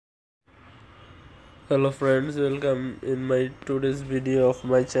Hello friends, welcome in my today's video of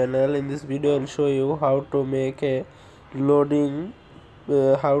my channel. In this video I'll show you how to make a loading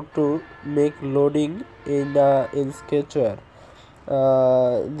loading in sketchware.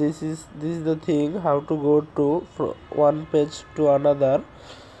 This is the thing, how to go to from one page to another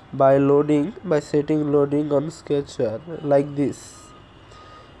by setting loading on sketchware like this.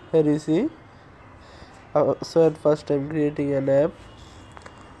 Here you see. So at first I'm creating an app,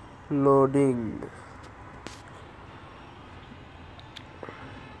 loading.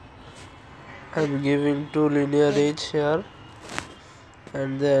 I'm giving two linear edge here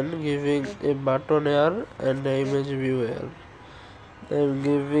and then giving a button here and the image view here. I'm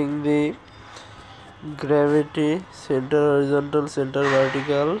giving the gravity, center horizontal, center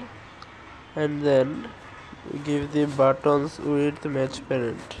vertical, and then give the buttons with match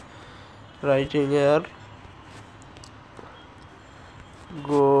parent. Writing here,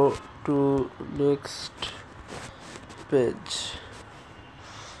 go to next page.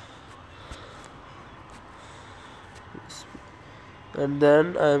 And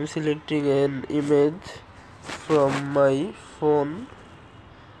then I am selecting an image from my phone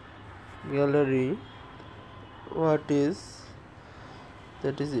gallery. That is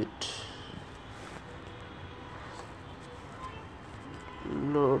it.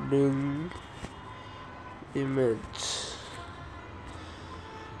 Loading image.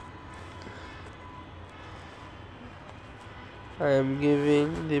 I am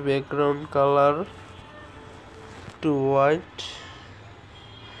giving the background color to white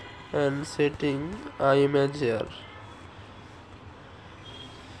and setting image here.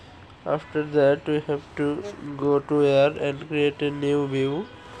 After that we have to go to here and create a new view,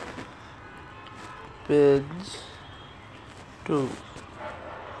 page 2.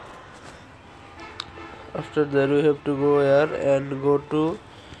 After that we have to go here and go to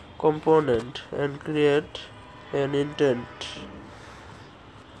component and create an intent.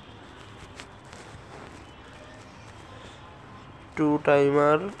 To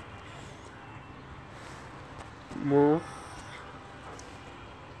timer, move,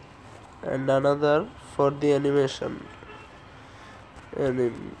 and another for the animation.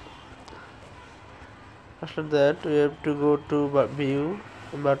 After that we have to go to view,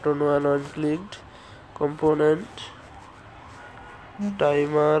 button 1 clicked, component,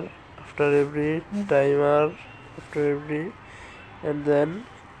 timer after every, and then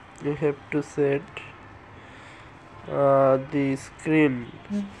you have to set the screen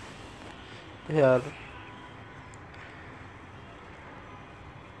here,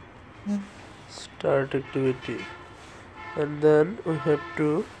 start activity, and then we have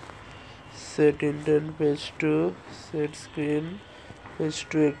to set intent page 2, set screen page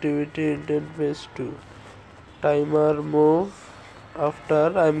 2 activity, intent page 2, timer move.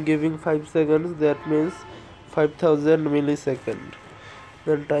 After I am giving 5 seconds, that means 5000 millisecond.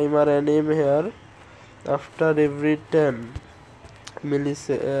 Then timer anim here after every 10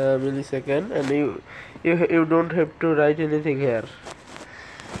 millisecond, and you don't have to write anything here.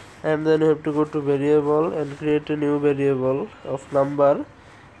 And then you have to go to variable and create a new variable of number,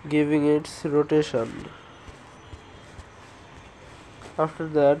 giving its rotation. After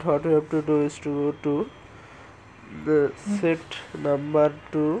that what we have to do is to go to the set number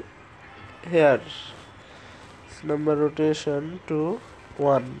to here, number rotation to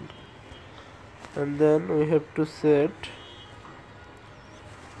 1, and then we have to set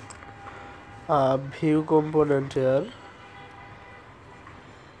a view component here,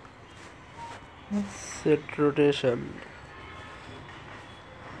 set rotation,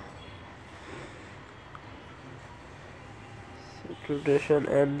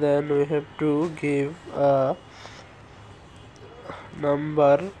 and then we have to give a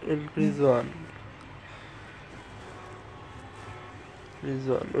number increase 1.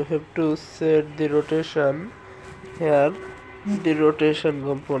 We have to set the rotation here, the rotation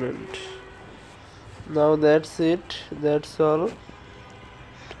component. Now that's it, that's all.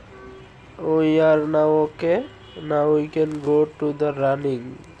 We are now okay. Now we can go to the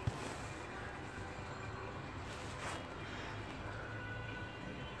running.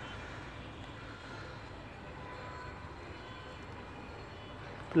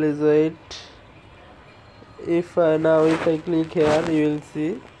 Please wait. If I click here, you will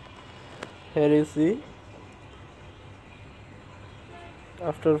see. Here you see.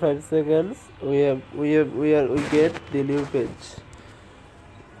 After 5 seconds, we get the new page.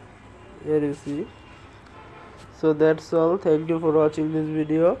 Here you see. So that's all. Thank you for watching this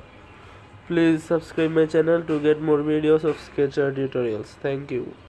video. Please subscribe my channel to get more videos of sketchware tutorials. Thank you.